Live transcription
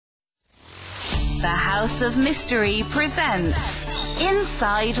The House of Mystery presents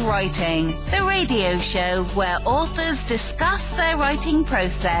Inside Writing, the radio show where authors discuss their writing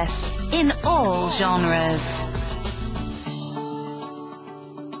process in all genres.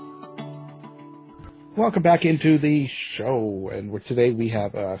 Welcome back into the show, and today we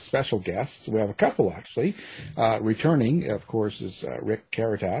have a special guest. We have a couple, actually. Returning, of course, is Rick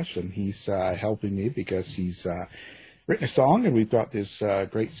Karatash, and he's helping me because he's written a song, and we've got this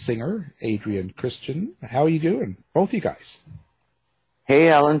great singer, Adrian Christian. How are you doing, both you guys? Hey,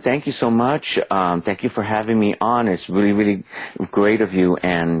 Alan, thank you so much. Thank you for having me on. It's really, really great of you,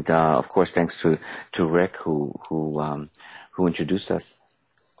 and of course, thanks to Rick who introduced us.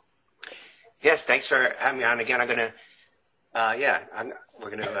 Yes, thanks for having me on again. I'm gonna, we're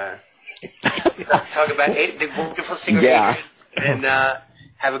gonna talk about the wonderful singer Adrian and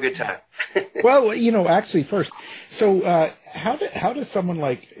have a good time. Well, actually, first, so how does someone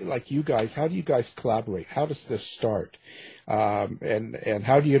like you guys? How do you guys collaborate? How does this start? And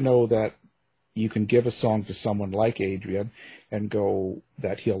how do you know that you can give a song to someone like Adrian and go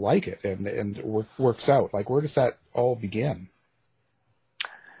that he'll like it and works out? Like, where does that all begin?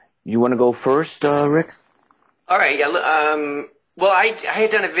 You want to go first, Rick? All right. Yeah. Well, I had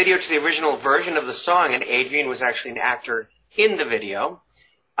done a video to the original version of the song, and Adrian was actually an actor in the video.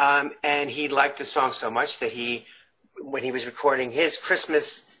 And he liked the song so much that when he was recording his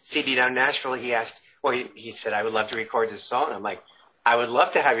Christmas CD down in Nashville, he said, "I would love to record this song." I'm like, "I would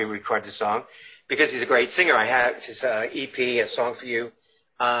love to have you record the song," because he's a great singer. I have his EP, A Song for You,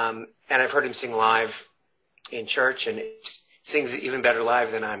 and I've heard him sing live in church, and sings even better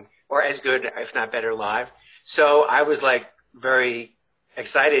live or as good, if not better, live. So I was very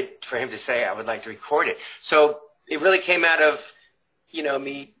excited for him to say I would like to record it. So it really came out of,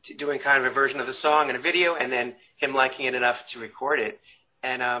 me doing kind of a version of the song and a video, and then him liking it enough to record it.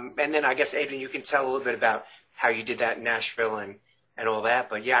 And then I guess, Adrian, you can tell a little bit about how you did that in Nashville and all that.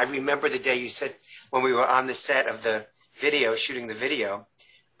 But yeah, I remember the day you said when we were on the set of the video, shooting the video,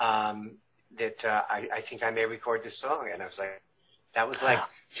 that I think I may record this song. And I was like,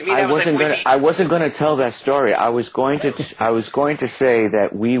 to me, I wasn't going to tell that story. I was going to say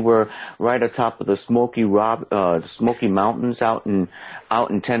that we were right atop of the Smoky Mountains out in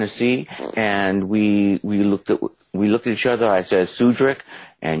Tennessee, and we looked at each other. I said, "Sudrick,"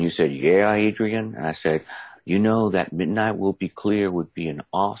 and you said, "Yeah, Adrian." And I said, "That Midnight Will Be Clear would be an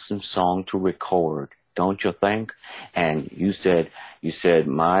awesome song to record, don't you think?" And you said,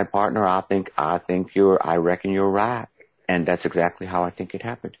 "My partner, I reckon you're right." And that's exactly how I think it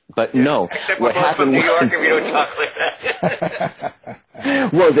happened. But no, except what happened was, New York, and we don't talk like that.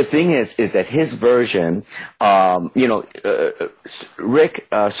 Well, the thing is that his version, Rick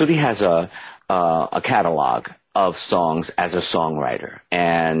Sudi has a catalog of songs as a songwriter,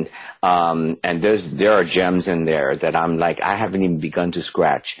 and there are gems in there that I'm like, I haven't even begun to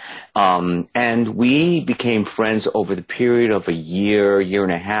scratch. And we became friends over the period of a year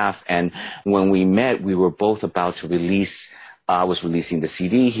and a half, and when we met, we were both about to release. I was releasing the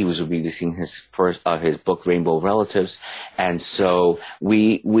CD. He was releasing his book, Rainbow Relatives, and so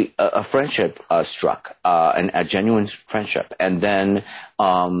a friendship struck, a genuine friendship, and then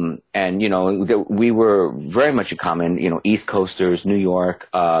we were very much in common. East Coasters, New York,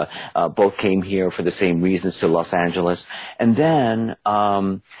 both came here for the same reasons to Los Angeles, and then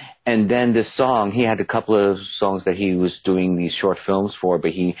this song, he had a couple of songs that he was doing these short films for,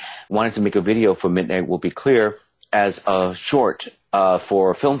 but he wanted to make a video for Midnight Will Be Clear as a short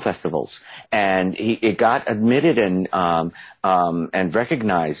for film festivals, and it got admitted and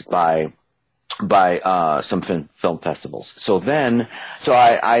recognized by some film festivals. So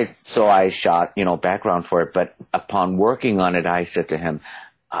I shot background for it, but upon working on it, I said to him,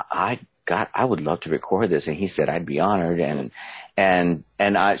 I would love to record this, and he said I'd be honored, and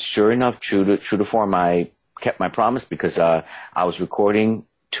I, sure enough, true to form, I kept my promise, because I was recording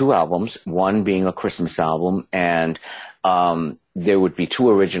 2 albums, one being a Christmas album, and there would be 2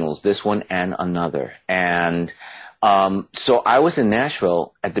 originals, this one and another. And so I was in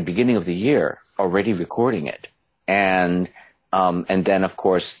Nashville at the beginning of the year already recording it. And then, of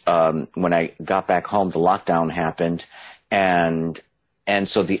course, when I got back home, the lockdown happened. And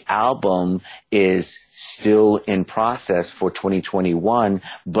so the album is still in process for 2021,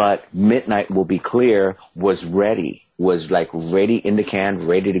 but Midnight Will Be Clear was ready in the can,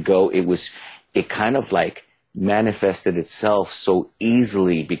 ready to go. It kind of manifested itself so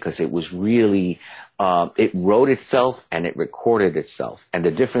easily because it was really, it wrote itself and it recorded itself. And the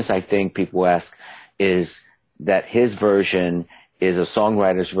difference, I think, people ask, is that his version is a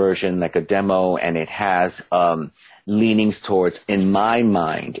songwriter's version, like a demo, and it has leanings towards, in my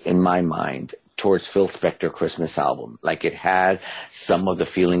mind, towards Phil Spector Christmas album. Like it had some of the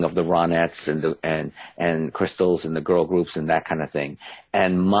feeling of the Ronettes and Crystals and the girl groups and that kind of thing.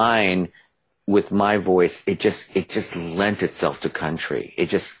 And mine, with my voice, it just lent itself to country. It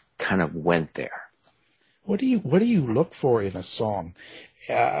just kind of went there. What do you look for in a song?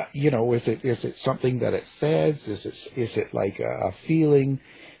 Is it something that it says? Is it like a feeling,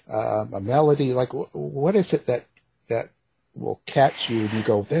 a melody? Like what is it that will catch you and you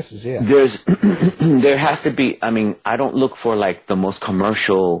go, this is it? There has to be. I mean, I don't look for like the most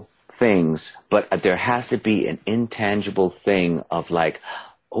commercial things, but there has to be an intangible thing of like,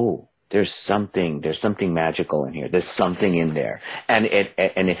 oh, there's something magical in here. There's something in there, and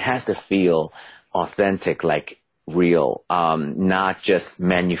it has to feel authentic, like real, not just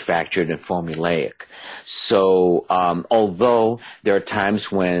manufactured and formulaic. So, although there are times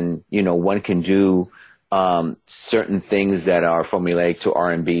when, one can do, certain things that are formulaic to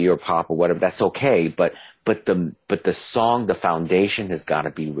R&B or pop or whatever, that's okay. But the song, the foundation has got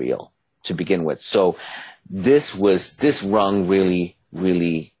to be real to begin with. So this rung really,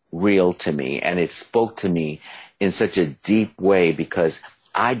 really real to me, and it spoke to me in such a deep way because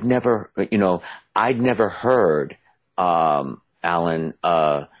I'd never heard, Alan,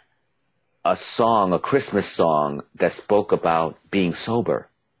 a Christmas song that spoke about being sober,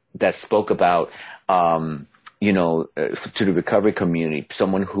 that spoke about, to the recovery community,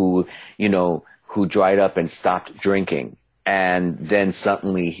 someone who dried up and stopped drinking. And then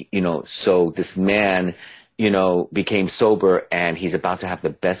suddenly, so this man, became sober and he's about to have the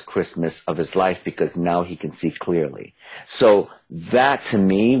best Christmas of his life because now he can see clearly. So that to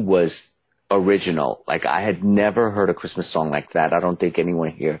me was original. Like I had never heard a Christmas song like that. I don't think anyone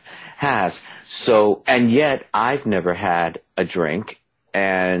here has. So, and yet I've never had a drink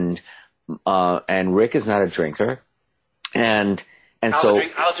and Rick is not a drinker. I'll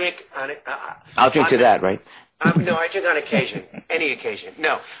drink to that, right? No, I drink on occasion, any occasion.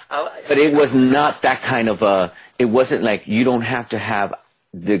 No. But it was not that kind of it wasn't like you don't have to have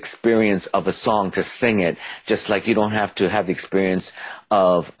the experience of a song to sing it, just like you don't have to have the experience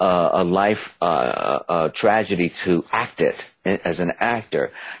of a life tragedy to act it as an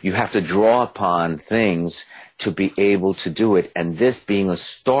actor. You have to draw upon things to be able to do it. And this being a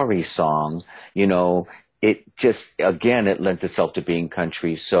story song, it just, again, it lent itself to being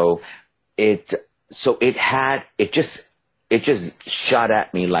country. So it just shot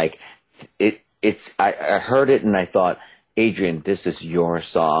at me like I heard it and I thought, Adrian, this is your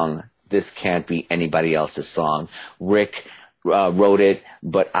song. This can't be anybody else's song. Rick wrote it,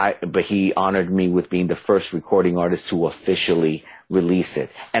 but he honored me with being the first recording artist to officially release it.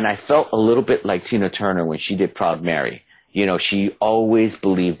 And I felt a little bit like Tina Turner when she did Proud Mary. She always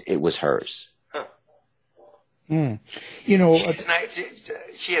believed it was hers. Huh. Mm.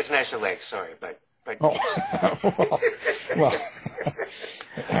 She has nicer legs, sorry, but oh. well,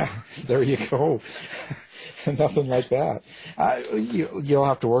 there you go. Nothing like that. You'll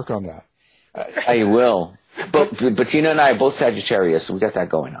have to work on that. I will. But Tina and I are both Sagittarius, so we got that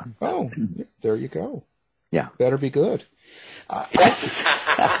going on. Oh, there you go. Yeah. Better be good. Yes.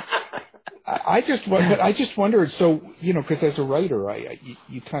 I just wondered. So because as a writer,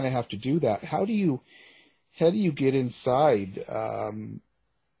 you kind of have to do that. How do you get inside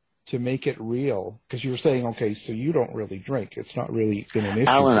to make it real? Because you were saying, okay, so you don't really drink. It's not really been an issue.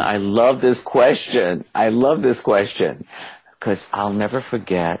 Alan, I love this question. Because I'll never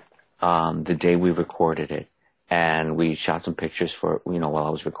forget the day we recorded it. And we shot some pictures for, while I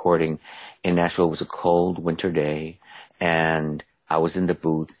was recording in Nashville. It was a cold winter day, and I was in the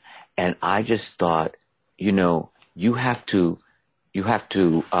booth, and I just thought, you have to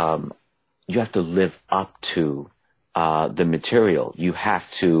live up to the material. You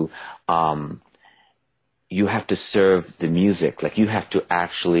have to serve the music. Like you have to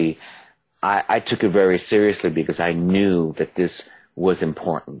actually, I took it very seriously because I knew that this was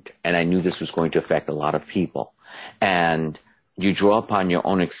important and I knew this was going to affect a lot of people. And you draw upon your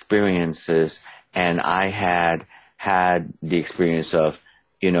own experiences. And I had the experience of,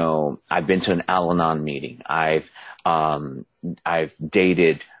 I've been to an Al-Anon meeting. I've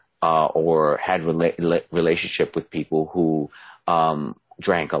dated, or had relationship with people who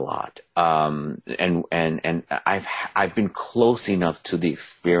drank a lot, and I've been close enough to the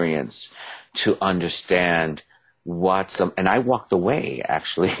experience to understand and I walked away.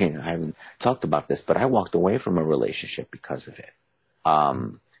 Actually, I haven't talked about this, but I walked away from a relationship because of it,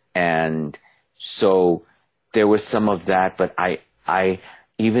 and so there was some of that. But I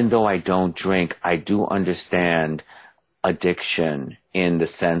even though I don't drink, I do understand addiction in the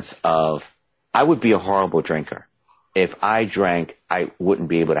sense of I would be a horrible drinker. if I drank, I wouldn't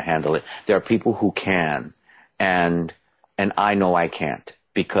be able to handle it. There are people who can, and I know I can't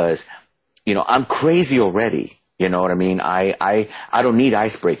because, you know, I'm crazy already. You know what I mean? I don't need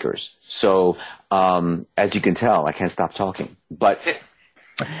icebreakers. So, as you can tell, I can't stop talking. But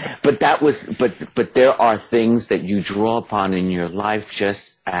but there are things that you draw upon in your life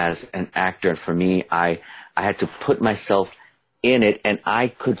just as an actor. For me, I had to put myself in it, and I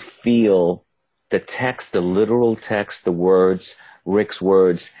could feel the text, the literal text, the words, Rick's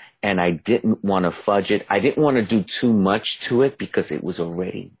words, and I didn't want to fudge it. I didn't want to do too much to it because it was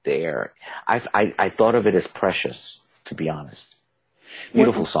already there. I thought of it as precious, to be honest.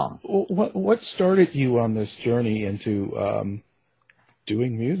 Beautiful song. What started you on this journey into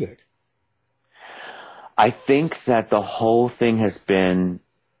doing music? I think that the whole thing has been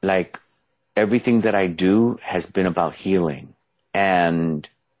like everything that I do has been about healing, and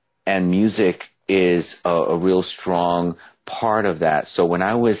music is a real strong part of that. So when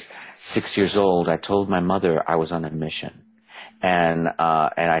I was 6 years old, I told my mother I was on a mission, and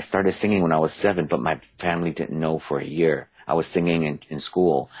I started singing when I was 7, but my family didn't know for a year. I was singing in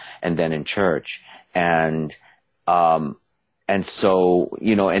school and then in church, and so,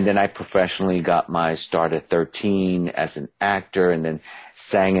 you know, and then I professionally got my start at 13 as an actor, and then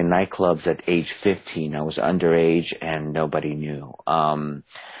sang in nightclubs at age 15. I was underage and nobody knew.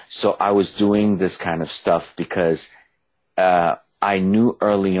 So I was doing this kind of stuff because I knew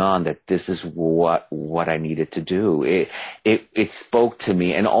early on that this is what I needed to do. It spoke to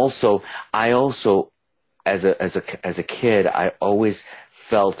me, and also I also as a kid I always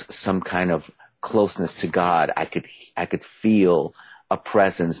felt some kind of closeness to God. I could feel a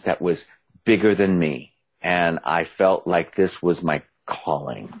presence that was bigger than me, and I felt like this was my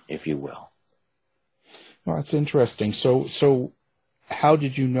calling, if you will. Well, that's interesting. So how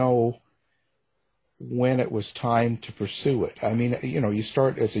did you know when it was time to pursue it? I mean, you know, you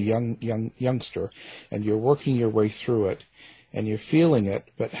start as a youngster, and you're working your way through it, and you're feeling it.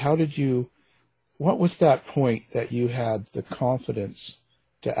 But what was that point that you had the confidence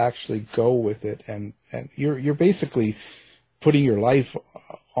to actually go with it? And you're basically putting your life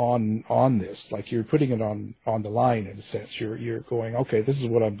on this, like you're putting it on the line in a sense. You're going, okay, this is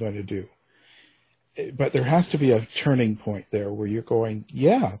what I'm going to do. But there has to be a turning point there where you're going,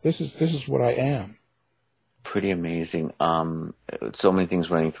 yeah, this is what I am. Pretty amazing. So many things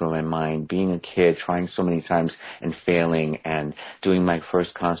running through my mind. Being a kid, trying so many times and failing, and doing my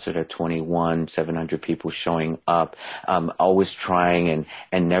first concert at 21, 700 people showing up, always trying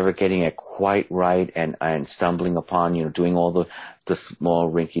and never getting it quite right, and stumbling upon, you know, doing all the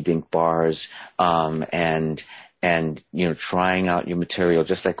small rinky-dink bars, and, you know, trying out your material,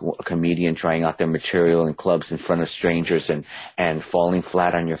 just like a comedian trying out their material in clubs in front of strangers, and falling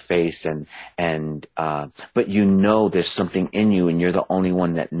flat on your face, but you know there's something in you, and you're the only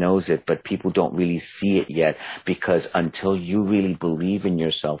one that knows it, but people don't really see it yet, because until you really believe in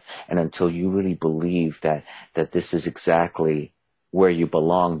yourself, and until you really believe that this is exactly where you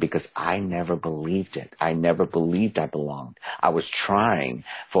belong, because I never believed it. I never believed I belonged. I was trying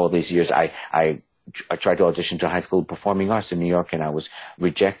for all these years. I tried to audition to high school performing arts in New York, and I was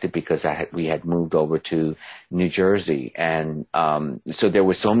rejected because we had moved over to New Jersey. And so there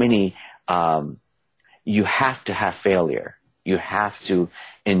were so many, you have to have failure. You have to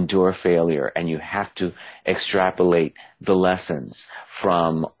endure failure, and you have to extrapolate the lessons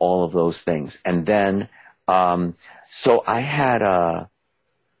from all of those things. And then, so I had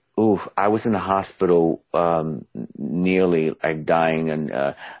I was in the hospital, nearly like dying,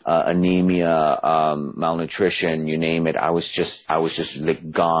 and anemia, malnutrition, you name it. I was just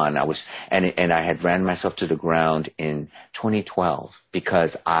like gone. And I had ran myself to the ground in 2012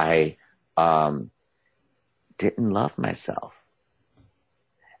 because I didn't love myself.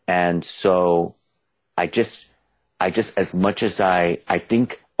 And so I just as much as I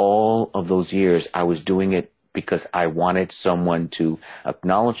think all of those years I was doing it because I wanted someone to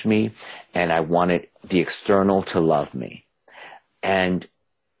acknowledge me, and I wanted the external to love me. And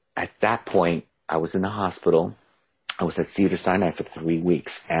at that point, I was in the hospital. I was at Cedars-Sinai for 3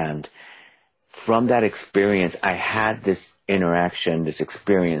 weeks. And from that experience, I had this interaction, this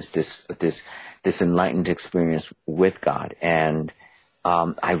experience, this enlightened experience with God. And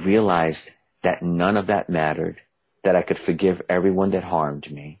I realized that none of that mattered, that I could forgive everyone that harmed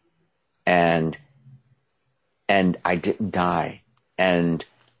me. And I didn't die. And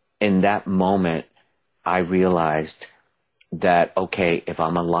in that moment, I realized that, okay, if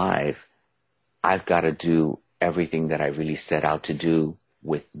I'm alive, I've got to do everything that I really set out to do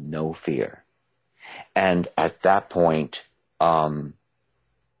with no fear. And at that point,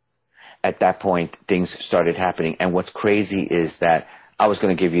 at that point, things started happening. And what's crazy is that I was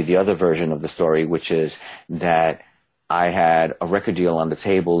going to give you the other version of the story, which is that I had a record deal on the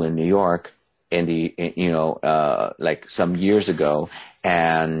table in New York like some years ago,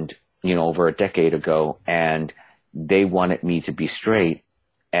 and, over a decade ago, and they wanted me to be straight.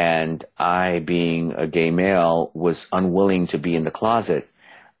 And I, being a gay male, was unwilling to be in the closet.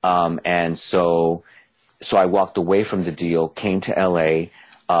 And so I walked away from the deal, came to LA,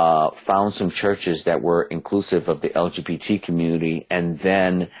 found some churches that were inclusive of the LGBT community. And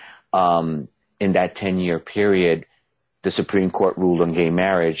then, in that 10-year period, the Supreme Court ruled on gay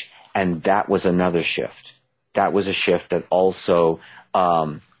marriage. And that was another shift. That was a shift that also,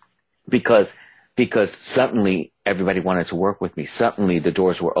 because suddenly everybody wanted to work with me. Suddenly the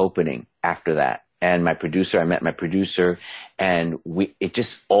doors were opening after that. And I met my producer, and it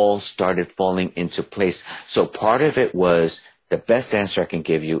just all started falling into place. So part of it was, the best answer I can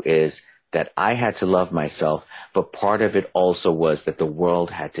give you is that I had to love myself, but part of it also was that the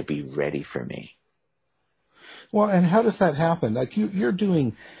world had to be ready for me. Well, and how does that happen? Like you're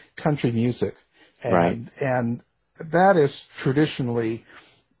doing country music, and, right. And that is traditionally,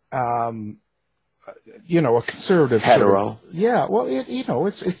 a conservative hetero. Sort of, yeah. Well,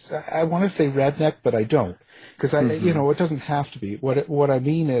 it's. I want to say redneck, but I don't, because it doesn't have to be. What I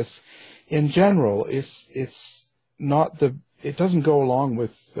mean is, in general, it's not it doesn't go along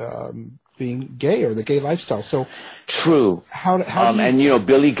with being gay or the gay lifestyle. So true. How do you... And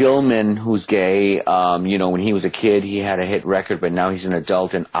Billy Gilman, who's gay, when he was a kid, he had a hit record, but now he's an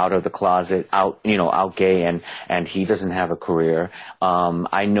adult and out of the closet, out gay, and he doesn't have a career.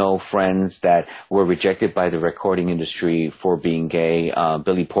 I know friends that were rejected by the recording industry for being gay.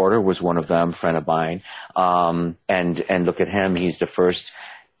 Billy Porter was one of them, friend of mine. And look at him, he's the first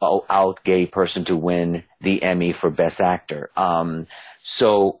out gay person to win the Emmy for Best Actor. Times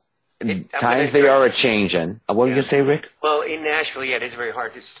they are a-changing. What were you going to say, Rick? Well, in Nashville, it is very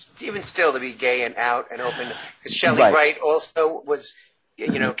hard even still to be gay and out and open. Because Shelley Wright also was,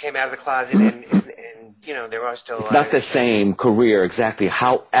 came out of the closet, and there are still. It's not the same career, exactly.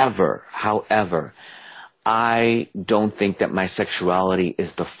 However, I don't think that my sexuality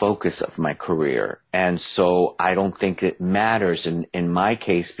is the focus of my career, and so I don't think it matters in my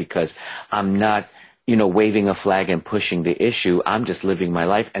case, because I'm not, waving a flag and pushing the issue. I'm just living my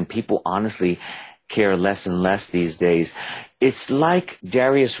life, and people honestly care less and less these days. It's like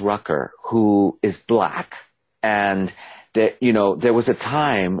Darius Rucker, who is black, and that, there was a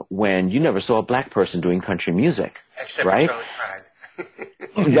time when you never saw a black person doing country music. Except right? for Charlie Pride.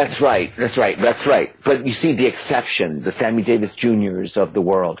 That's right. But you see the exception, the Sammy Davis Juniors of the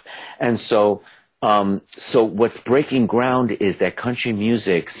world. And so what's breaking ground is that country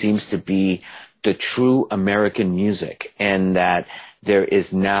music seems to be the true American music, and that there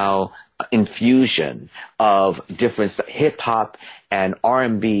is now infusion of different hip hop and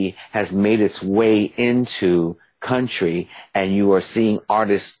R&B has made its way into country, and you are seeing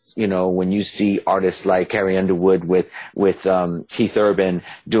artists, when you see artists like Carrie Underwood with Keith Urban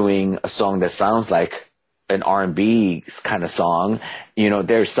doing a song that sounds like an R&B kind of song,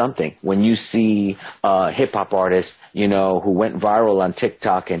 there's something. When you see hip hop artist, who went viral on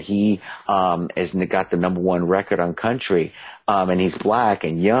TikTok, and he has got the #1 record on country, and he's black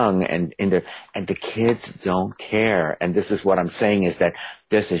and young, and the kids don't care. And this is what I'm saying, is that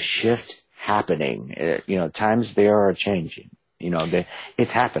there's a shift happening. Times they are changing.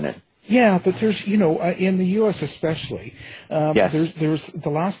 It's happening. Yeah, but there's, in the U.S. especially, yes. there's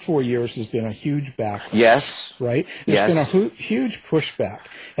the last 4 years has been a huge backlash. Yes. Right? There's been a huge pushback.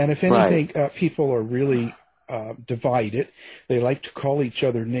 And if anything, people are really divided. They like to call each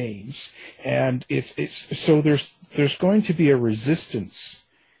other names. And so there's going to be a resistance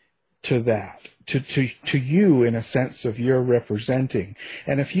to that, to you, in a sense of you're representing.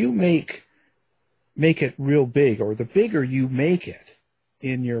 And if you make it real big, or the bigger you make it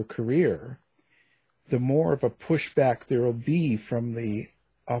in your career, the more of a pushback there will be from the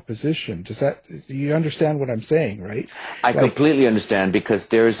opposition. Do you understand what I'm saying, right? I completely understand, because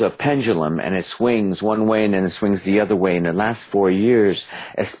there's a pendulum, and it swings one way and then it swings the other way. In the last 4 years,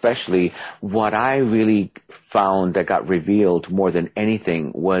 especially, what I really found that got revealed more than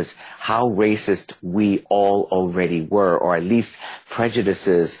anything was how racist we all already were, or at least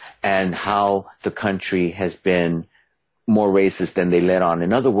prejudices, and how the country has been more racist than they let on.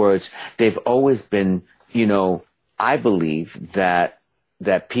 In other words, they've always been, I believe that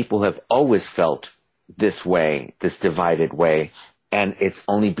people have always felt this way, this divided way, and it's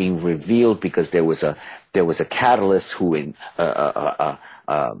only being revealed because there was a catalyst who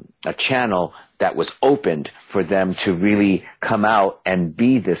a channel that was opened for them to really come out and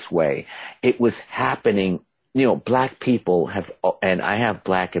be this way. It was happening. You know, black people have, and I have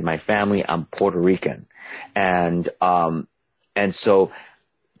black in my family. I'm Puerto Rican, and so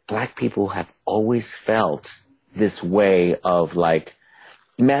black people have always felt this way of like,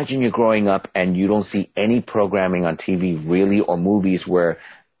 imagine you're growing up and you don't see any programming on TV really, or movies where,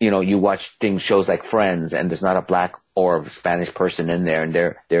 you know, you watch shows like Friends and there's not a black or Spanish person in there, and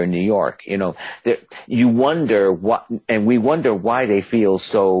they're in New York. You know, you wonder what, and we wonder why they feel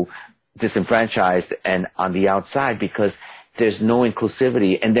so disenfranchised and on the outside, because there's no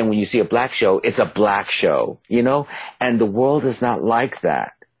inclusivity. And then when you see a black show, it's a black show, you know, and the world is not like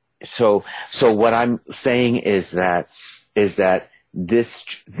that. So what I'm saying is that this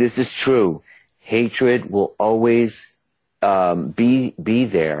is true. Hatred will always be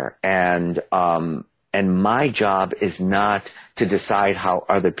there, and my job is not to decide how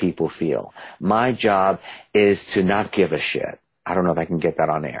other people feel. My job is to not give a shit. I don't know if I can get that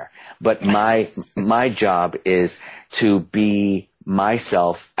on air, but my job is to be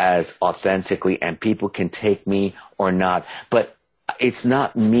myself as authentically, and people can take me or not, but it's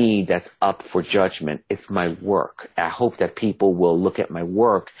not me that's up for judgment. It's my work. I hope that people will look at my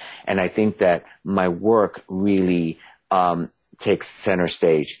work, and I think that my work really takes center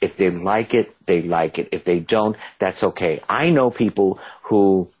stage. If they like it, they like it. If they don't, that's okay. I know people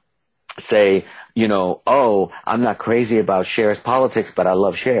who say, you know, oh, I'm not crazy about Cher's politics, but I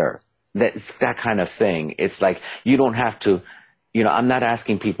love Cher. That's that kind of thing. It's like, you don't have to, you know, I'm not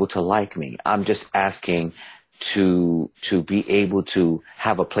asking people to like me. I'm just asking to be able to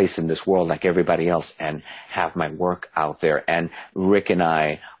have a place in this world like everybody else and have my work out there. And Rick and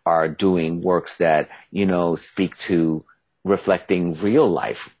I are doing works that, you know, speak to reflecting real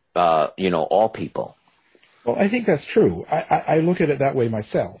life, you know, all people. Well, I think that's true. I look at it that way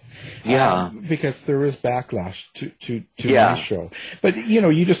myself. Yeah. Because there is backlash to Yeah. my show. But, you know,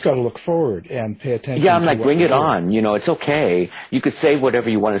 you just got to look forward and pay attention. Yeah, I'm to like, what bring we're it doing. on. You know, it's okay. You could say whatever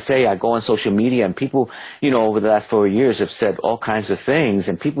you want to say. I go on social media, and people, you know, over the last 4 years have said all kinds of things,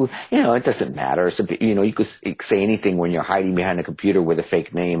 and people, you know, it doesn't matter. So, you know, you could say anything when you're hiding behind a computer with a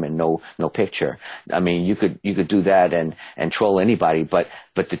fake name and no picture. I mean, you could do that and troll anybody, but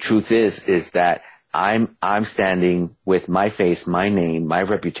the truth is that I'm standing with my face, my name, my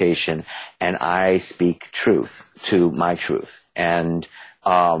reputation, and I speak truth to my truth. And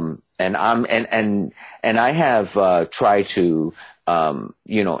I have tried to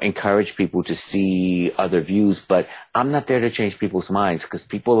you know, encourage people to see other views, but I'm not there to change people's minds, because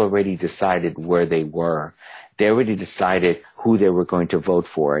people already decided where they were. They already decided who they were going to vote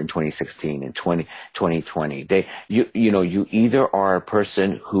for in 2016 and 2020. You know, you either are a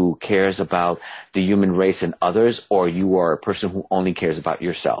person who cares about the human race and others, or you are a person who only cares about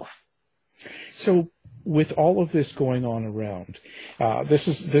yourself. So with all of this going on around, this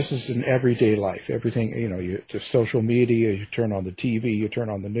is an everyday life. Everything, you know, to social media, you turn on the TV, you turn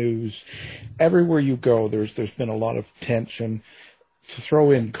on the news. Everywhere you go, there's been a lot of tension. To throw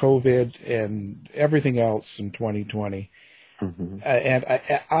in COVID and everything else in 2020. Mm-hmm. And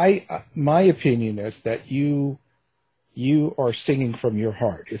I my opinion is that you are singing from your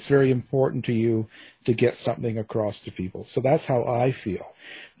heart. It's very important to you to get something across to people. So that's how I feel.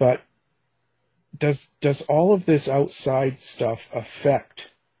 But does all of this outside stuff affect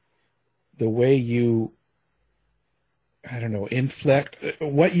the way you, I don't know, inflect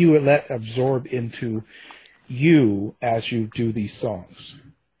what you let absorb into you as you do these songs?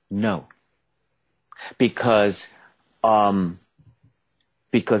 No, because I'm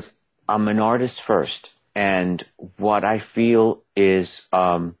an artist first, and what I feel is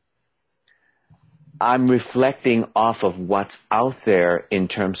I'm reflecting off of what's out there in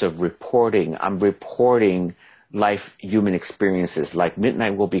terms of reporting. I'm reporting life, human experiences. Like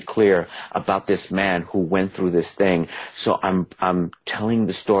Midnight Will Be Clear about this man who went through this thing. So I'm telling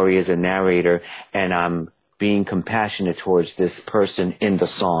the story as a narrator, and I'm being compassionate towards this person in the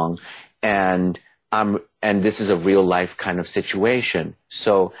song, and this is a real life kind of situation.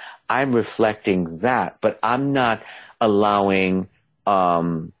 So I'm reflecting that, but I'm not allowing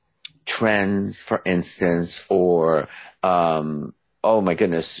trends, for instance, or oh my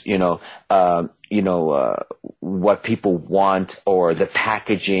goodness, what people want, or the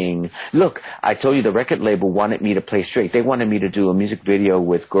packaging. Look, I told you the record label wanted me to play straight. They wanted me to do a music video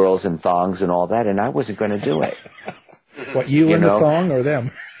with girls and thongs and all that, and I wasn't going to do it. What, you in the thong or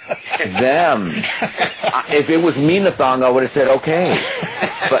them? Them. If it was me in the thong, I would have said okay.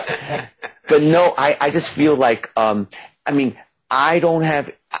 But no, I just feel like, I mean, I don't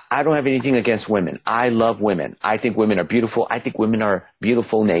have anything against women. I love women. I think women are beautiful. I think women are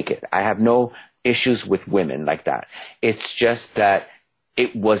beautiful naked. I have no issues with women like that. It's just that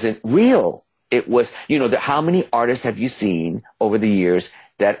it wasn't real. It was, how many artists have you seen over the years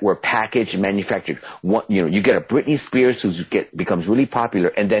that were packaged and manufactured? You get a Britney Spears who becomes really popular,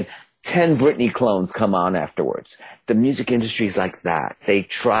 and then 10 Britney clones come on afterwards. The music industry is like that. They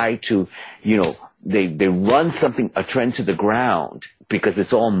try to, they run a trend to the ground because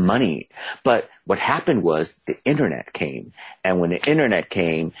it's all money. But what happened was the internet came. And when the internet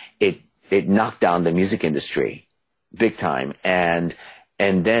came, it knocked down the music industry big time. And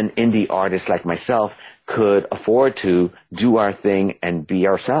then indie artists like myself could afford to do our thing and be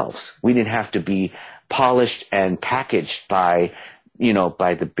ourselves. We didn't have to be polished and packaged by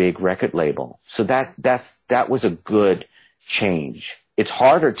the big record label. So that was a good change. It's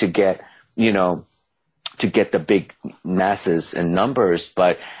harder to get, the big masses and numbers,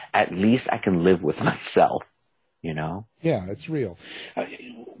 but at least I can live with myself, Yeah, it's real.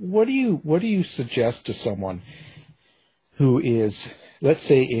 What do you suggest to someone who is, let's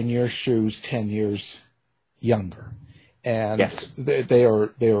say, in your shoes 10 years younger, and yes, they're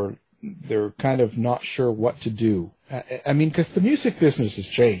kind of not sure what to do? I mean, because the music business has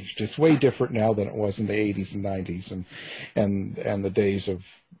changed. It's way different now than it was in the 80s and 90s and the days of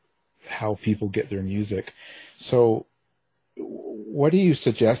how people get their music. So what do you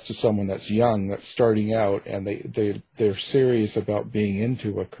suggest to someone that's young, that's starting out, and they're serious about being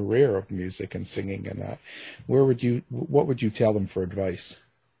into a career of music and singing and that? What would you tell them for advice?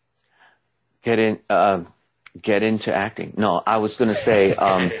 Get into acting. No, I was going to say,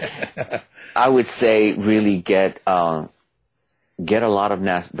 I would say really get a lot of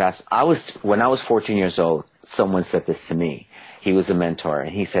when I was 14 years old, someone said this to me. He was a mentor,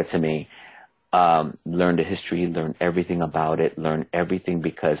 and he said to me, learn the history, learn everything about it, learn everything,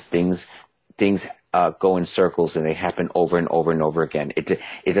 because things go in circles and they happen over and over and over again.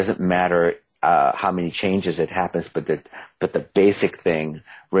 It doesn't matter how many changes it happens, but the basic thing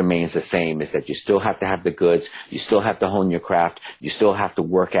remains the same, is that you still have to have the goods, you still have to hone your craft, you still have to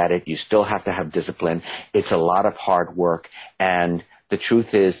work at it, you still have to have discipline. It's a lot of hard work. And the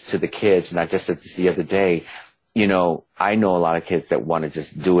truth is, to the kids, and I just said this the other day, I know a lot of kids that want to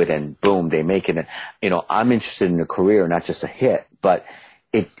just do it and boom, they make it. And, I'm interested in a career, not just a hit, but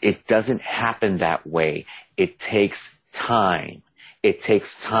it doesn't happen that way. It takes time. It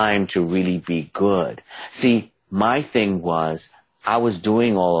takes time to really be good. See, my thing was, I was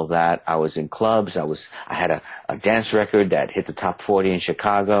doing all of that. I was in clubs. I had a dance record that hit the top 40 in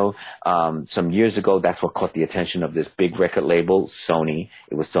Chicago. Some years ago, that's what caught the attention of this big record label, Sony.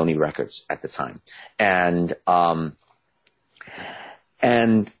 It was Sony Records at the time. And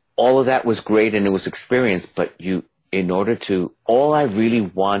all of that was great, and it was experience, but all I really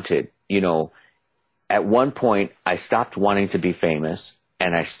wanted, at one point I stopped wanting to be famous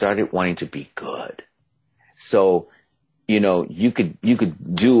and I started wanting to be good. So, you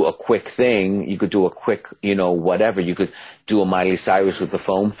could do a quick thing. You could do a quick, whatever. You could do a Miley Cyrus with the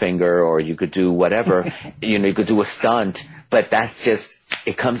foam finger, or you could do whatever. You could do a stunt, but that's just,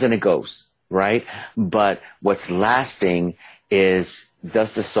 it comes and it goes, right? But what's lasting is,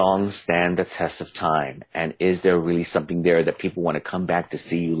 does the song stand the test of time? And is there really something there that people want to come back to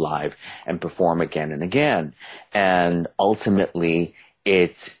see you live and perform again and again? And ultimately,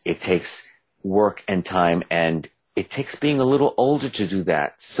 it takes work and time, and it takes being a little older to do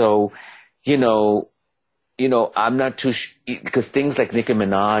that. So, I'm not too, because things like Nicki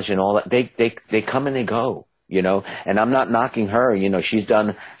Minaj and all that, they come and they go, and I'm not knocking her. She's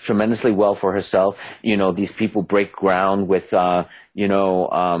done tremendously well for herself. These people break ground with, Cardi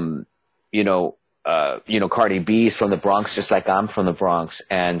B is from the Bronx, just like I'm from the Bronx.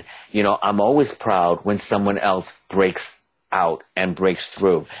 And, I'm always proud when someone else breaks out and breaks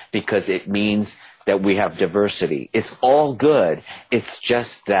through, because it means that we have diversity. It's all good. It's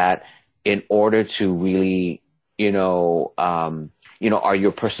just that in order to really, are you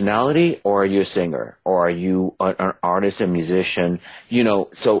a personality, or are you a singer, or are you an artist, a musician?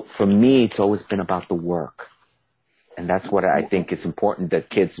 So for me, it's always been about the work. And that's what I think it's important that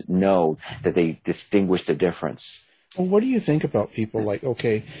kids know, that they distinguish the difference. Well, what do you think about people like,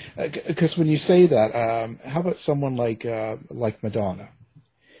 okay, because when you say that, how about someone like Madonna?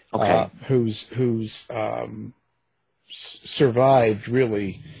 Okay. Who's survived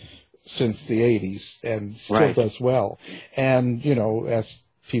really since the 80s and still does well. And, as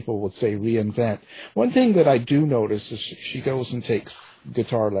people would say, reinvent. One thing that I do notice is she goes and takes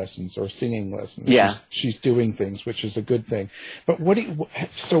guitar lessons or singing lessons. Yeah. She's doing things, which is a good thing. But what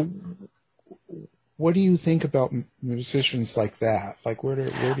what do you think about musicians like that? Like, where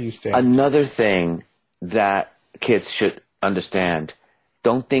do you stand? Another thing that kids should understand,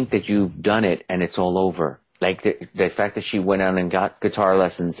 don't think that you've done it and it's all over. Like the fact that she went out and got guitar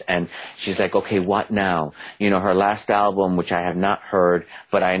lessons and she's like, okay, what now? You know, her last album, which I have not heard,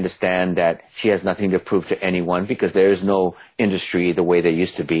 but I understand that she has nothing to prove to anyone because there is no industry the way there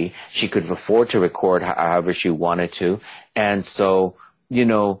used to be. She could afford to record however she wanted to. And so, you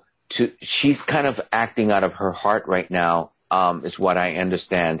know, she's kind of acting out of her heart right now, is what I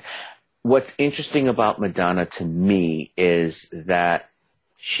understand. What's interesting about Madonna to me is that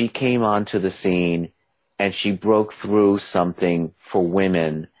she came onto the scene and she broke through something for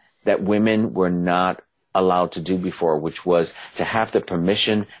women that women were not allowed to do before, which was to have the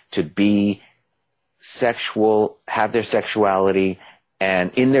permission to be sexual, have their sexuality,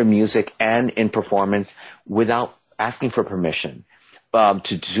 and in their music and in performance without asking for permission.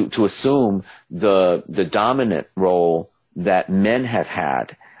 To assume the dominant role that men have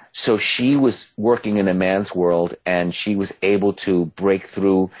had. So she was working in a man's world, and she was able to break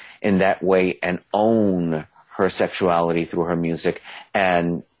through in that way and own her sexuality through her music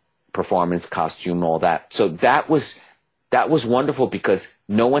and performance, costume, all that. So that was wonderful because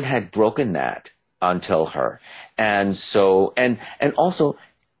no one had broken that until her. And so, and also,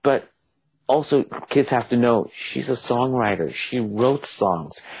 but also kids have to know she's a songwriter. She wrote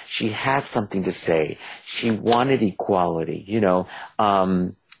songs. She had something to say. She wanted equality, you know,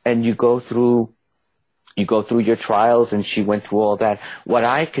 and you go through your trials, and she went through all that. What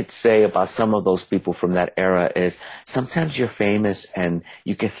I could say about some of those people from that era is sometimes you're famous and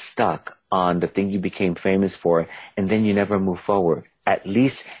you get stuck on the thing you became famous for, and then you never move forward. At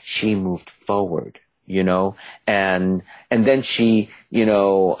least she moved forward, you know, and then she, you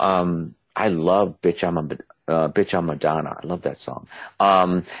know, I love Bitch I'm Madonna. I love that song.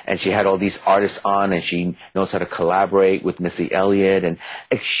 And she had all these artists on, and she knows how to collaborate with Missy Elliott, and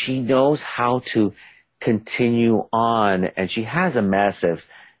she knows how to continue on, and she has a massive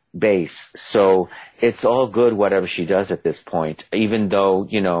base. So it's all good whatever she does at this point, even though,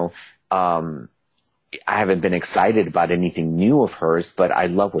 you know, I haven't been excited about anything new of hers, but I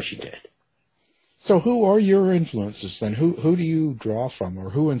love what she did. So who are your influences then? Who do you draw from,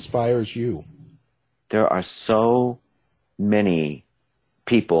 or who inspires you? There are so many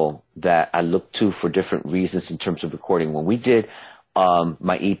people that I look to for different reasons in terms of recording. When we did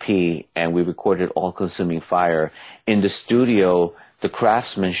my EP and we recorded All Consuming Fire in the studio, the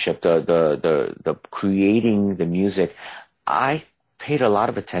craftsmanship, the creating the music, I paid a lot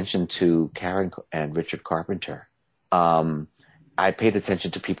of attention to Karen and Richard Carpenter. I paid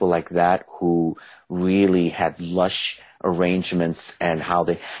attention to people like that who really had lush arrangements, and how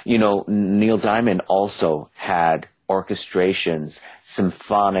they, you know, Neil Diamond also had orchestrations,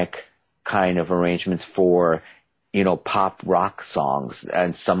 symphonic kind of arrangements for, you know, pop rock songs,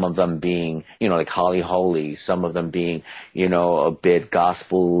 and some of them being, you know, like Holly Holy, some of them being, you know, a bit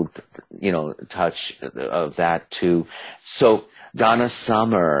gospel, you know, touch of that too. So Donna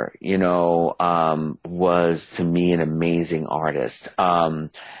Summer, you know, was to me an amazing artist.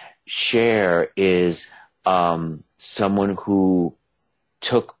 Cher is someone who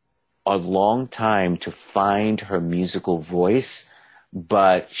took a long time to find her musical voice,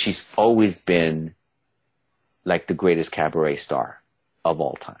 but she's always been like the greatest cabaret star of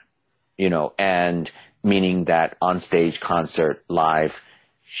all time, you know, and meaning that on stage, concert, live,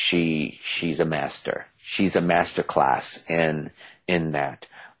 she's a master. She's a master class in that.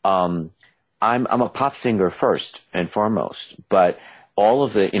 I'm a pop singer first and foremost, but all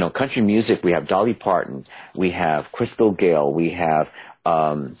of the, you know, country music, we have Dolly Parton, we have Crystal Gayle, we have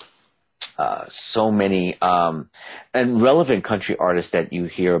so many and relevant country artists that you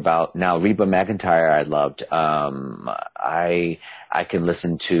hear about now. Reba McEntire, I loved. I can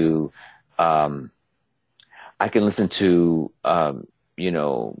listen to you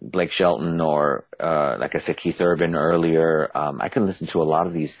know, Blake Shelton, or like I said, Keith Urban earlier. I can listen to a lot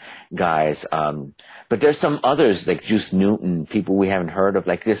of these guys. But there's some others like Juice Newton, people we haven't heard of.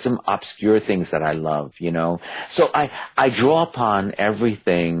 Like there's some obscure things that I love, you know. So I draw upon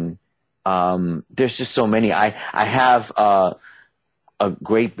everything. There's just so many. I have a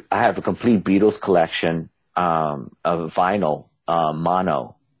complete Beatles collection of vinyl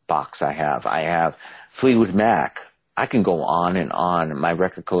mono box. I have Fleetwood Mac. I can go on and on. My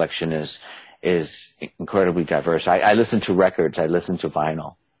record collection is incredibly diverse. I listen to records. I listen to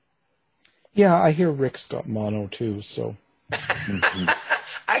vinyl. Yeah, I hear Rick's got mono too, so.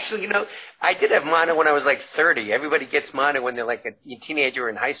 Actually, you know, I did have mono when I was like 30. Everybody gets mono when they're like a teenager or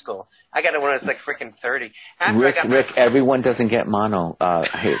in high school. I got it when I was like freaking 30. Rick, everyone doesn't get mono. I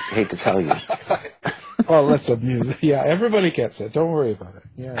hate to tell you. Well, that's a music. Yeah, everybody gets it. Don't worry about it.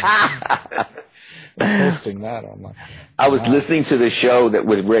 Yeah. I'm posting that online. I was listening to the show that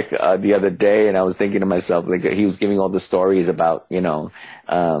with Rick the other day, and I was thinking to myself, like, he was giving all the stories about,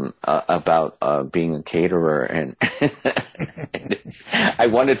 about being a caterer, and, I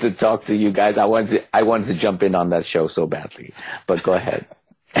wanted to talk to you guys. I wanted to jump in on that show so badly, but go ahead.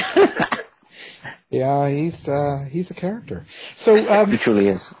 Yeah, he's a character. So he truly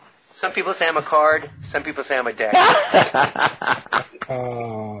is. Some people say I'm a card. Some people say I'm a deck.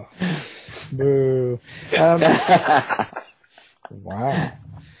 Boo. Wow.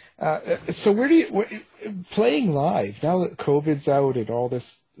 So playing live, now that COVID's out and all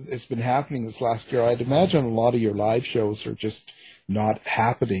this has been happening this last year, I'd imagine a lot of your live shows are just not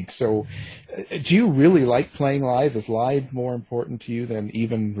happening. So do you really like playing live? Is live more important to you than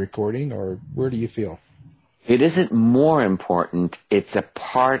even recording, or where do you feel? It isn't more important. It's a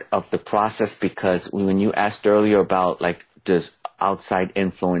part of the process, because when you asked earlier about, like, does outside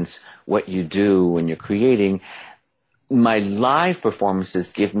influence what you do when you're creating, my live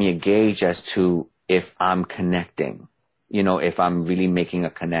performances give me a gauge as to if I'm connecting, if I'm really making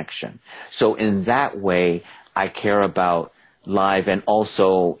a connection. So in that way, I care about live, and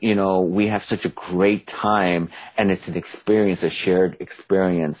also, we have such a great time, and it's an experience, a shared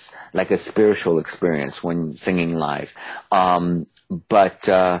experience, like a spiritual experience when singing live. But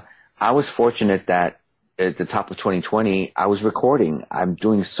I was fortunate that at the top of 2020, I was recording. I'm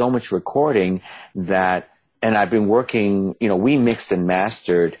doing so much recording and I've been working, we mixed and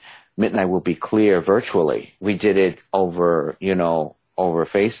mastered Midnight Will Be Clear virtually. We did it over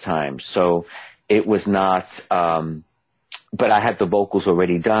FaceTime. So it was not, but I had the vocals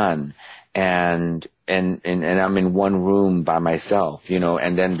already done, and I'm in one room by myself,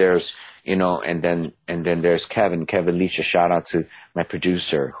 and then there's, and then there's Kevin Leach. A shout out to my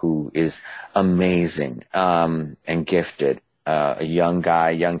producer, who is amazing, and gifted, a young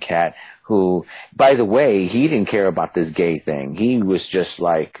cat who, by the way, he didn't care about this gay thing. He was just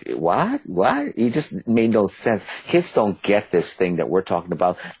like, what? He just made no sense. Kids don't get this thing that we're talking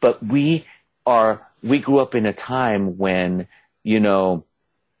about, but we grew up in a time when, you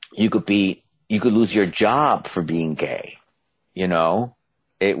could lose your job for being gay.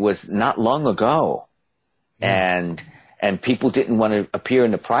 It was not long ago. And people didn't want to appear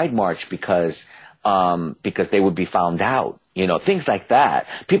in the Pride March because they would be found out, things like that.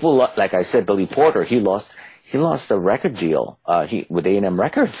 People, like I said, Billy Porter, he lost a record deal, with A&M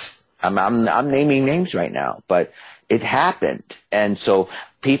Records. I'm naming names right now, but it happened. And so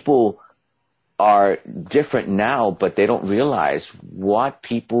people are different now, but they don't realize what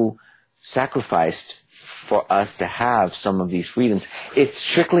people sacrificed for us to have some of these freedoms. It's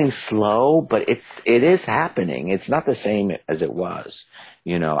trickling slow, but it is happening. It's not the same as it was.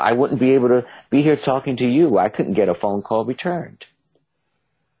 I wouldn't be able to be here talking to you. I couldn't get a phone call returned.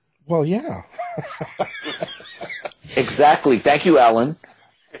 Well, yeah. Exactly. Thank you, Ellen.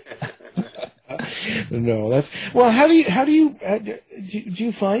 No, how do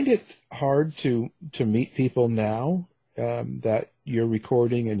you find it hard to meet people now, that you're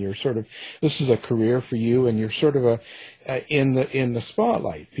recording and you're sort of, this is a career for you, and you're sort of in the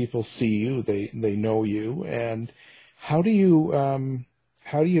spotlight. People see you, they know you, and how do you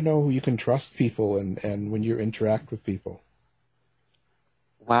know who you can trust people and when you interact with people?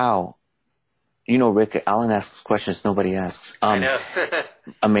 Wow. Rick, Alan asks questions nobody asks. I know.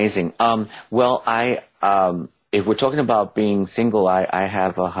 Amazing. Well, if we're talking about being single, I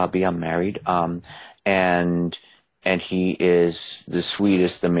have a hubby. I'm married. And he is the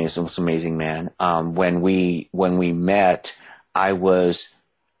sweetest, most amazing man. When we met, I was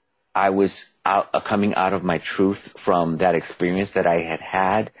coming out of my truth from that experience that I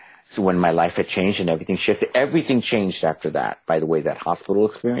had. So when my life had changed and everything shifted, everything changed after that. By the way, that hospital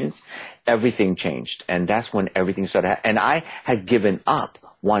experience, everything changed. And that's when everything started. And I had given up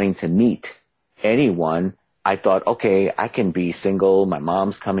wanting to meet anyone. I thought, okay, I can be single. My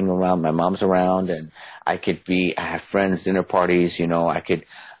mom's around, and I have friends, dinner parties, I could,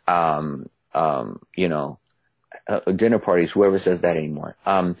 dinner parties, whoever says that anymore.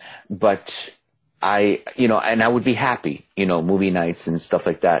 But and I would be happy, movie nights and stuff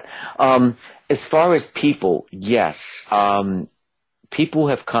like that. As far as people, yes, people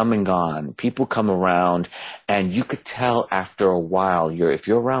have come and gone. People come around, and you could tell after a while, if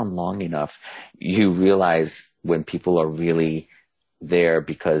you're around long enough, you realize when people are really there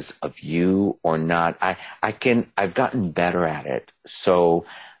because of you or not. I've gotten better at it. So,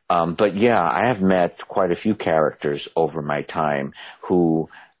 but yeah, I have met quite a few characters over my time who,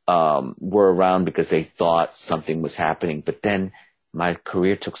 were around because they thought something was happening, but then my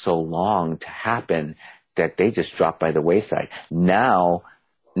career took so long to happen that they just dropped by the wayside. Now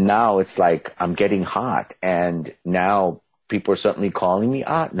it's like I'm getting hot, and now people are suddenly calling me.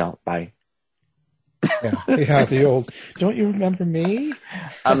 No, bye. Yeah, the old, don't you remember me?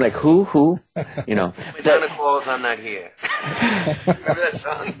 I'm like, who? You know. Madonna calls, I'm not here. Remember that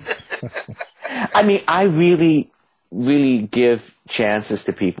song? I mean, I really, really give chances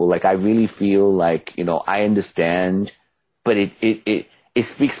to people. Like, I really feel like, you know, I understand, but it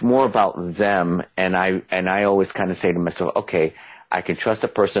speaks more about them. And I always kind of say to myself, okay, I can trust a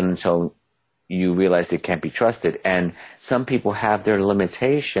person until you realize they can't be trusted. And some people have their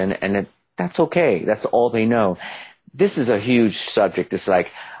limitation, and that's okay. That's all they know. This is a huge subject. It's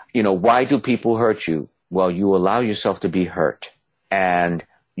like, you know, why do people hurt you? Well, you allow yourself to be hurt. And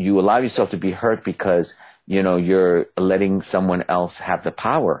you allow yourself to be hurt because, you know, you're letting someone else have the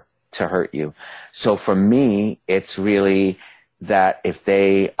power to hurt you. So for me, it's really that if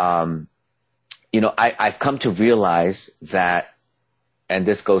they, you know, I've come to realize that, and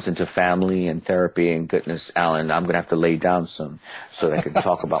this goes into family and therapy, and goodness, Alan, I'm going to have to lay down soon so that I can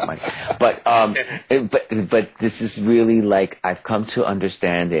talk about but this is really like, I've come to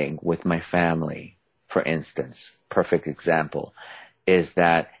understanding with my family, for instance, perfect example, is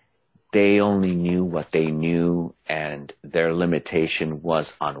that they only knew what they knew, and their limitation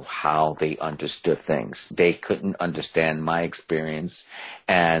was on how they understood things. They couldn't understand my experience,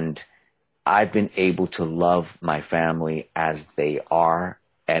 and I've been able to love my family as they are.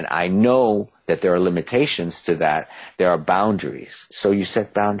 And I know that there are limitations to that. There are boundaries. So you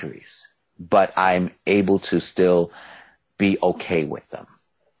set boundaries, but I'm able to still be okay with them.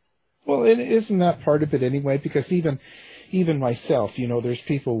 Well, isn't that part of it anyway? Because even myself, you know, there's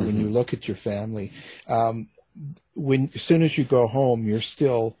people, when you look at your family, as soon as you go home, you're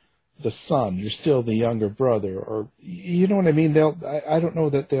still the son, you're still the younger brother, or, you know what I mean? I don't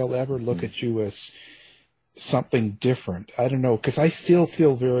know that they'll ever look at you as something different. I don't know, because I still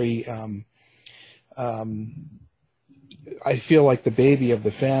feel very, I feel like the baby of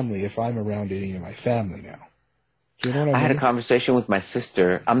the family if I'm around any of my family now. Do you know what I mean? I had a conversation with my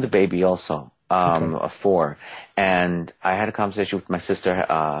sister. I'm the baby also, of 4. And I had a conversation with my sister,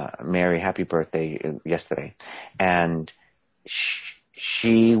 Mary, happy birthday, yesterday. And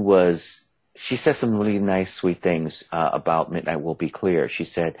she said some really nice, sweet things about Midnight Will Be Clear. She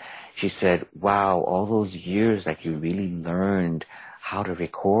said, wow, all those years, like, you really learned how to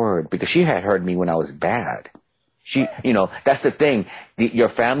record, because she had heard me when I was bad. You know, that's the thing. Your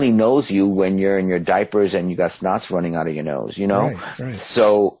family knows you when you're in your diapers and you got snots running out of your nose, you know? Right.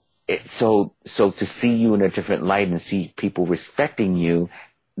 So to see you in a different light and see people respecting you,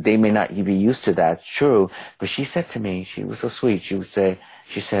 they may not be used to that. It's true. But she said to me, she was so sweet. She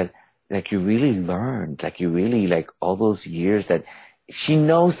said, like, you really learned, like, you really, like, all those years that she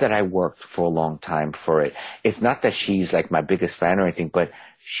knows that I worked for a long time for it. It's not that she's like my biggest fan or anything, but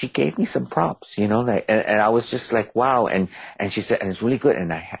she gave me some props, you know, like, and I was just like, wow. And she said, and it's really good.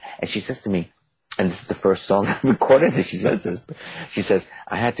 And she says to me, and this is the first song I recorded that she says this. She says,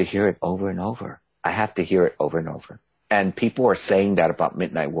 I had to hear it over and over. I have to hear it over and over. And people are saying that about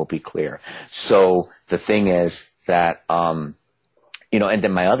Midnight Will Be Clear. So the thing is that, you know, and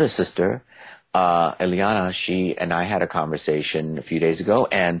then my other sister, Eliana, she and I had a conversation a few days ago,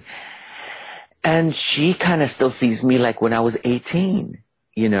 and she kind of still sees me like when I was 18,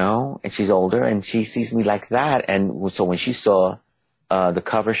 you know, and she's older, and she sees me like that. And so when she saw the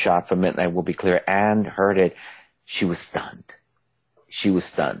cover shot for Midnight Will Be Clear and heard it, she was stunned.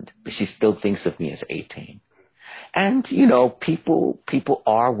 But she still thinks of me as 18. And, you know, people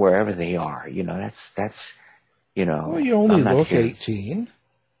are wherever they are. You know, that's you know. Well, you only look 18.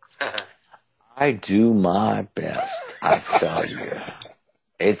 I do my best, I tell you.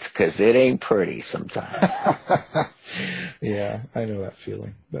 It's because it ain't pretty sometimes. Yeah, I know that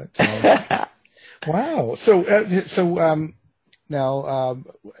feeling. But wow. So now,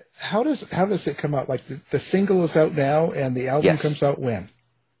 how does it come out? Like the single is out now, and the album comes out when?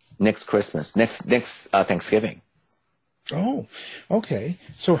 Next Christmas. Next Thanksgiving. Oh, okay.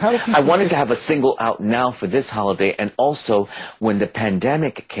 So how do people... I wanted to have a single out now for this holiday, and also when the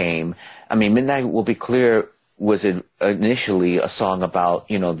pandemic came, I mean, Midnight Will Be Clear was initially a song about,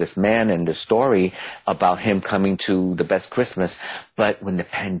 you know, this man and the story about him coming to the best Christmas. But when the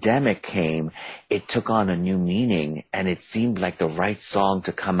pandemic came, it took on a new meaning, and it seemed like the right song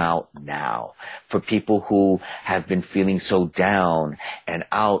to come out now for people who have been feeling so down and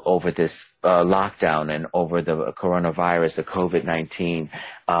out over this lockdown and over the coronavirus, the COVID-19,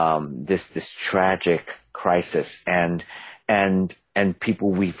 this tragic crisis. And and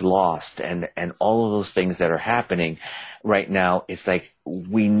people we've lost and all of those things that are happening right now. It's like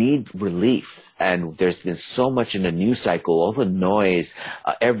we need relief, and there's been so much in the news cycle, all the noise.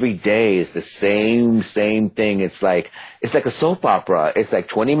 Every day is the same thing. It's like a soap opera. It's like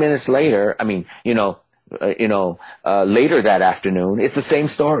 20 minutes later. I mean, later that afternoon, it's the same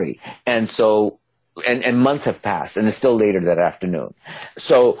story. And so, and months have passed, and it's still later that afternoon.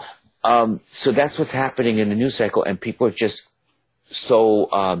 So that's what's happening in the news cycle, and people are just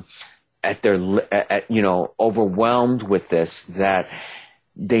so overwhelmed with this that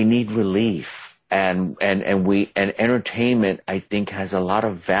they need relief. And entertainment, I think, has a lot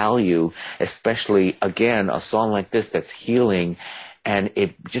of value, especially, again, a song like this that's healing, and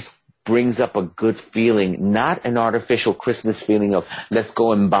it just brings up a good feeling, not an artificial Christmas feeling of let's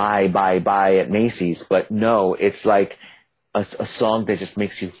go and buy at Macy's, but no, it's like a song that just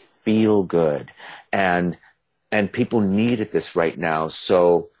makes you feel good, and people needed this right now.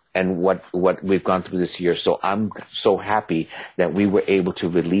 So, and what we've gone through this year. So I'm so happy that we were able to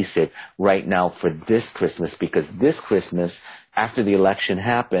release it right now for this Christmas, because this Christmas, after the election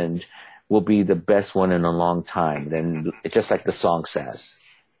happened, will be the best one in a long time. Then, just like the song says.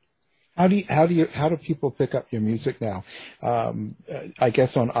 How do people pick up your music now? I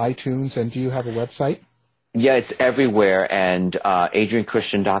guess on iTunes, and do you have a website? Yeah, it's everywhere, and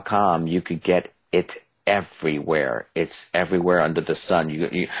adrianchristian.com. You could get it everywhere. It's everywhere under the sun.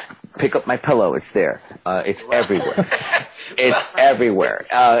 You pick up my pillow. It's there. It's everywhere. It's everywhere.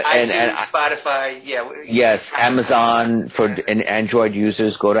 iTunes, and Spotify. Yeah. Yes, Amazon for Android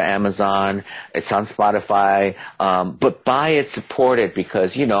users. Go to Amazon. It's on Spotify. But buy it, support it,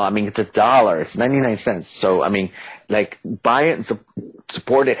 because it's $1. It's 99 cents. So buy it and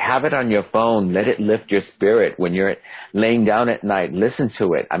support it. Have it on your phone. Let it lift your spirit when you're laying down at night. Listen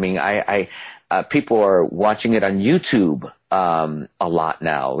to it. People are watching it on YouTube a lot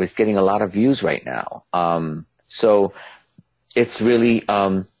now. It's getting a lot of views right now. So it's really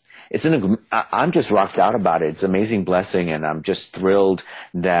I'm just rocked out about it. It's an amazing blessing, and I'm just thrilled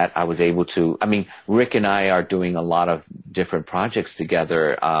that I was able to. Rick and I are doing a lot of different projects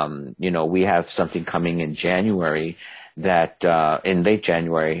together. We have something coming in January that in late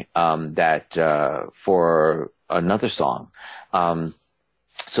January for another song.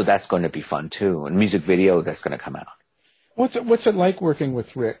 So that's going to be fun too, and music video that's going to come out. What's it like working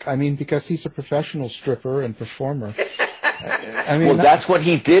with Rick? Because he's a professional stripper and performer. That's what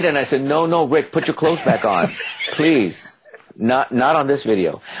he did, and I said, no, Rick, put your clothes back on, please. Not on this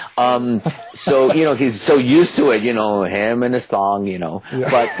video. So he's so used to it, him and his thong, Yeah.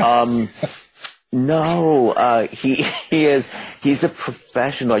 But no, he's a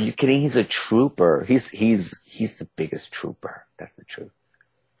professional. Are you kidding? He's a trooper. He's the biggest trooper. That's the truth.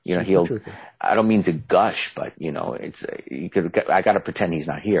 I don't mean to gush, but I got to pretend he's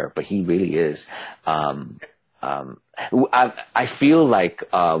not here, but he really is. I feel like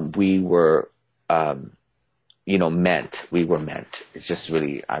we were meant. We were meant. It's just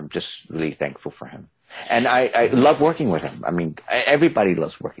really, I'm just really thankful for him, and I love working with him. Everybody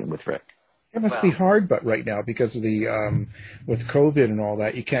loves working with Rick. It must be hard, but right now, because of the with COVID and all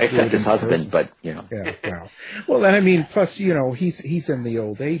that, you can't. Except his husband, but Yeah, wow. Well, and plus, he's in the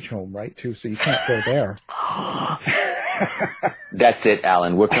old age home, right, too, so you can't go there. That's it,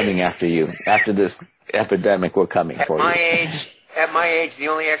 Alan. We're coming after you. After this epidemic, we're coming for you. At my age, the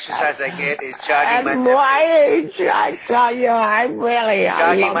only exercise I get is jogging my memory. At my age, I tell you,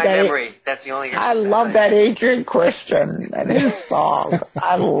 jogging my memory. That's the only exercise. I love that Adrian Christian and his song.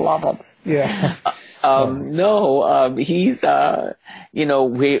 I love him. Yeah. He's,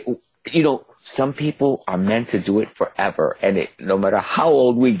 some people are meant to do it forever. And no matter how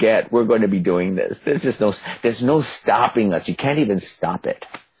old we get, we're going to be doing this. There's no stopping us. You can't even stop it.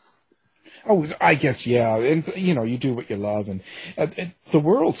 Oh, I guess, yeah. And, you do what you love. And the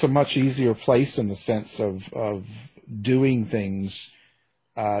world's a much easier place in the sense of doing things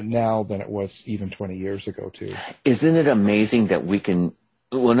now than it was even 20 years ago, too. Isn't it amazing that we can...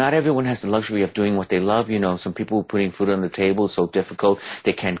 Well, not everyone has the luxury of doing what they love. Some people putting food on the table is so difficult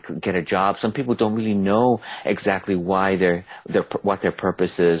they can't get a job. Some people don't really know exactly why what their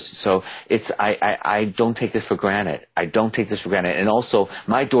purpose is. So I don't take this for granted. I don't take this for granted. And also,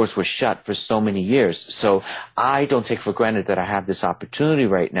 my doors were shut for so many years. So I don't take for granted that I have this opportunity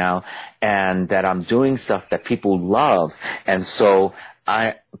right now, and that I'm doing stuff that people love. And so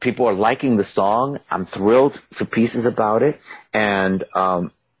people are liking the song. I'm thrilled to pieces about it, and I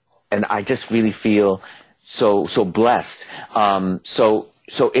just really feel so blessed. So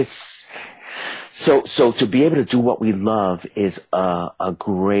to be able to do what we love is a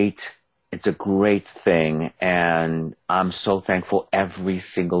great It's a great thing, and I'm so thankful every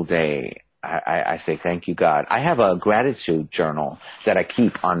single day. I say thank you, God. I have a gratitude journal that I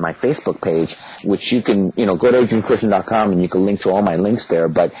keep on my Facebook page, which you can, go to adrianchristian.com and you can link to all my links there.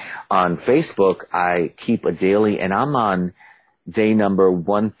 But on Facebook, I keep a daily, and I'm on day number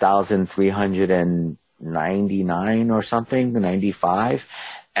 1,399 or something, 95,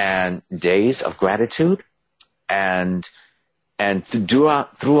 and days of gratitude. And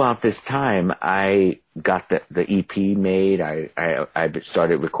throughout this time, I got the EP made. I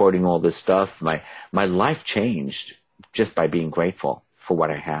started recording all this stuff. My life changed just by being grateful for what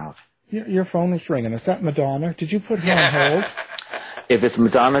I have. Your phone is ringing. Is that Madonna? Did you put her on hold? If it's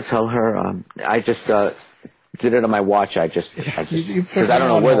Madonna, tell her. I just did it on my watch. Because I don't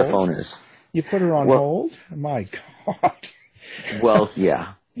know where the phone is. You put her on hold? My God. Well, yeah.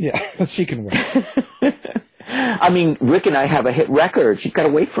 Yeah, she can wait. I mean, Rick and I have a hit record. She's got to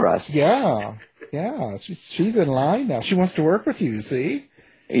wait for us. Yeah. She's in line now. She wants to work with you, see?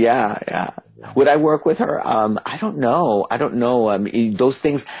 Yeah. Would I work with her? I don't know. Those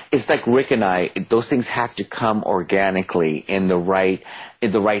things, it's like Rick and I, those things have to come organically in the right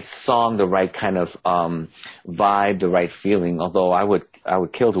song, the right kind of vibe, the right feeling. Although I would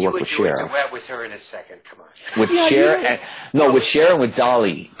kill to work with Cher. You would duet with her in a second. Come on. With Cher and with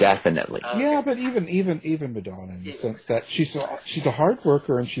Dolly, definitely. Yeah, but even Madonna, in the sense that she's a hard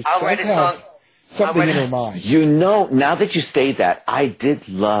worker and she does have something in her mind. Now that you say that, I did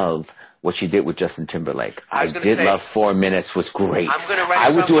love what she did with Justin Timberlake. I did love 4 Minutes was great.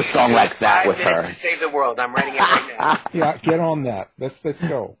 I would do a song like that with her. To save the world. I'm writing it right now. Yeah, get on that. Let's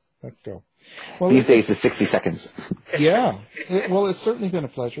go. Well, these days it's 60 seconds. Yeah. Well, it's certainly been a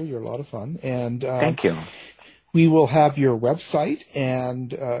pleasure. You're a lot of fun. And thank you. We will have your website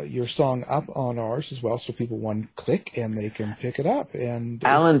and your song up on ours as well, so people one click and they can pick it up. And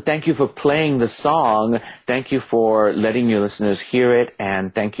Alan, thank you for playing the song. Thank you for letting your listeners hear it,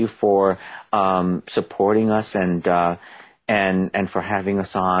 and thank you for supporting us and for having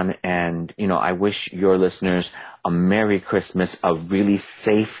us on. And I wish your listeners a Merry Christmas, a really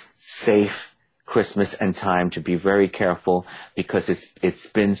safe Christmas and time, to be very careful because it's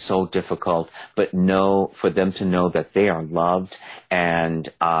been so difficult, but for them to know that they are loved, and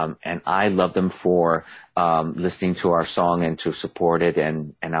I love them for listening to our song and to support it,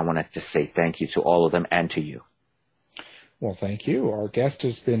 and I want to just say thank you to all of them and to you. Well, thank you. Our guest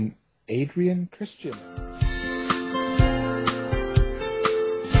has been Adrian Christian.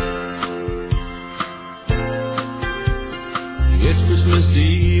 It's Christmas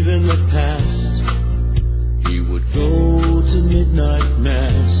Eve in the past. He would go to midnight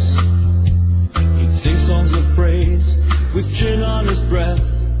mass. He'd sing songs of praise with gin on his breath,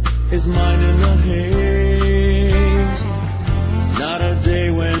 his mind in the haze. Not a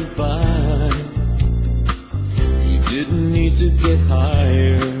day went by he didn't need to get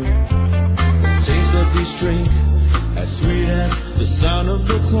higher. The taste of his drink, as sweet as the sound of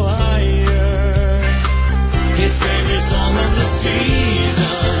the choir. His favorite song of the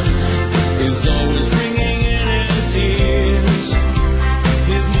season is always ringing in his ears.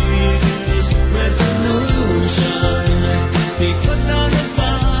 His New Year's resolution, he put down the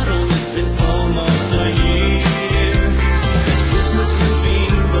bottle, it's been almost a year. His Christmas will be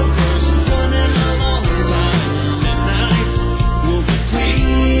the first one in a long time. Midnight will be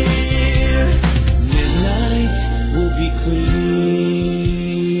clear. Midnight will be clear.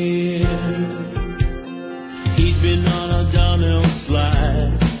 He'd been on a downhill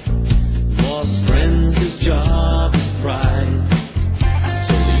slide, lost friends, his job, his pride.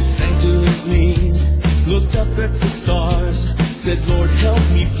 So he sank to his knees, looked up at the stars, said, Lord, help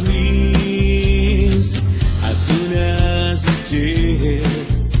me please. As soon as he did,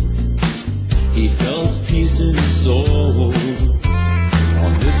 he felt peace in his soul.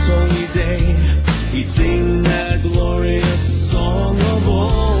 On this holy day, he'd sing that glorious song of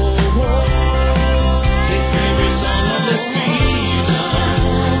old. His favorite song of the season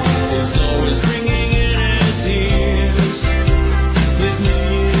is always ringing in his ears. His New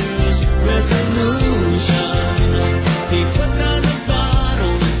Year's resolution, he put down the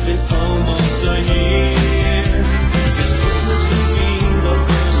bottle, it's been almost a year. His Christmas will be the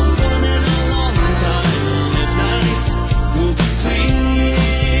first one in a long time. Midnight will be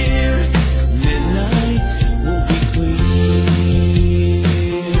clear. Midnight will be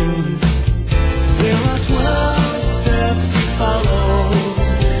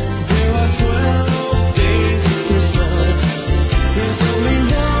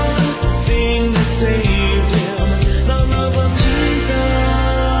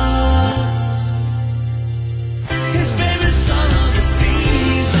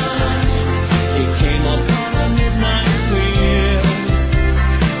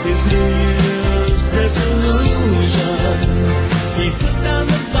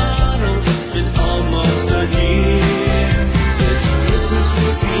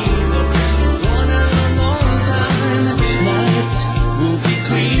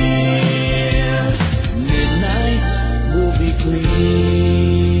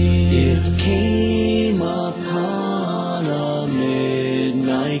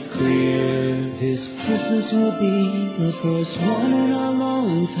it clear. This Christmas will be the first one in a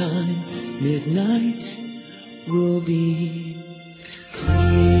long time. Midnight will be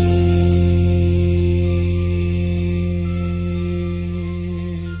clear.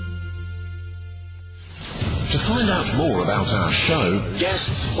 To find out more about our show,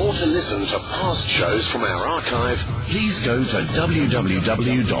 guests, or to listen to past shows from our archive, please go to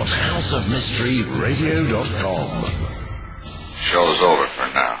www.houseofmysteryradio.com. Show's over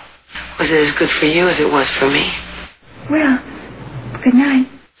for now. Was it as good for you as it was for me? Well, good night.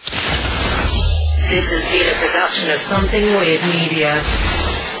 This has been a production of Something Weird Media.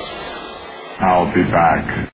 I'll be back.